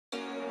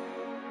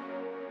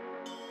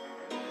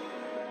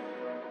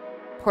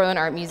Portland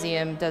Art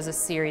Museum does a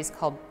series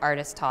called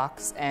Artist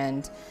Talks,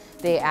 and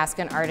they ask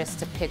an artist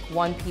to pick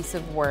one piece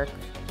of work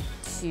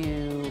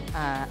to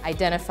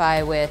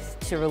identify with,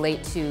 to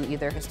relate to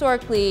either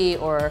historically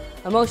or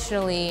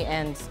emotionally,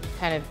 and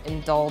kind of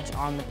indulge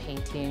on the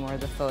painting or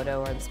the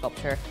photo or the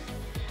sculpture.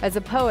 As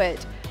a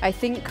poet, I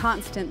think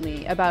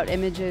constantly about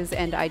images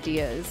and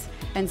ideas,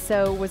 and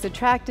so was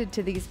attracted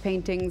to these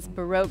paintings'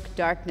 Baroque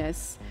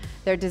darkness,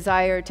 their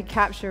desire to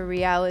capture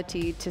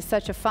reality to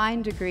such a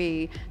fine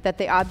degree that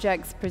the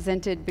objects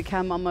presented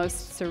become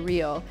almost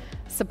surreal,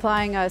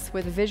 supplying us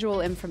with visual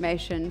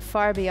information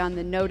far beyond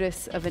the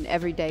notice of an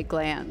everyday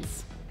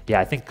glance. Yeah,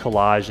 I think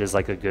collage is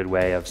like a good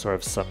way of sort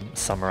of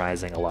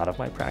summarizing a lot of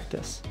my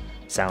practice.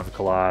 Sound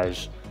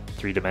collage,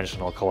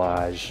 three-dimensional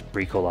collage,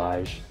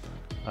 bricolage,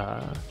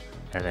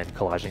 and then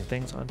collaging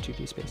things on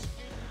 2D space.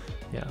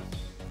 Yeah,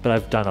 but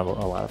I've done a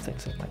lot of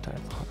things in my time.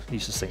 I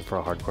used to sing for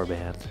a hardcore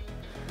band.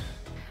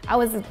 I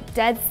was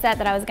dead set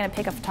that I was going to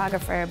pick a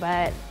photographer,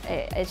 but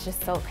it's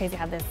just so crazy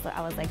how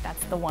I was like,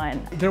 that's the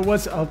one. There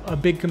was a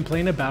big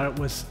complaint about it,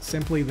 was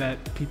simply that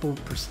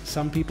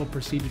some people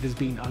perceived it as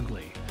being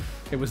ugly.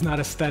 It was not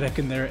aesthetic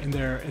in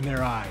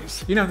their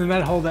eyes. You know, then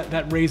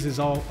that raises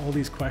all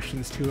these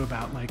questions too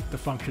about like the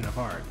function of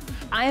art.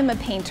 I am a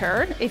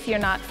painter, if you're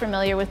not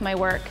familiar with my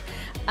work,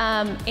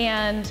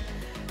 and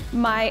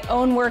my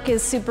own work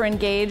is super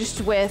engaged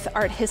with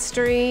art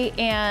history,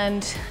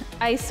 and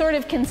I sort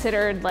of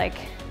considered like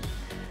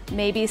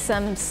maybe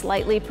some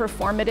slightly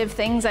performative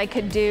things I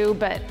could do,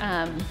 but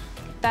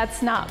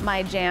that's not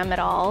my jam at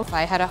all.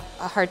 I had a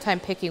hard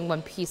time picking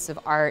one piece of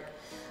art,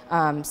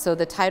 so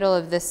the title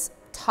of this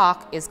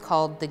talk is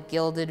called The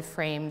Gilded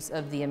Frames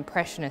of the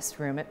Impressionist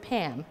Room at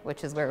PAM,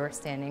 which is where we're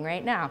standing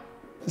right now.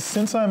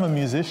 Since I'm a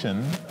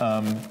musician,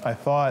 I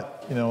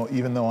thought, you know,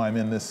 even though I'm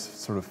in this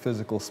sort of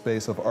physical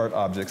space of art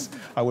objects,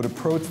 I would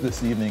approach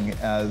this evening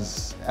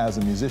as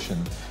a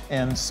musician.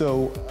 And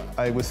so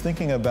I was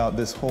thinking about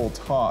this whole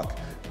talk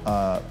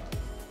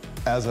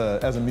as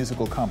a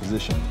musical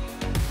composition.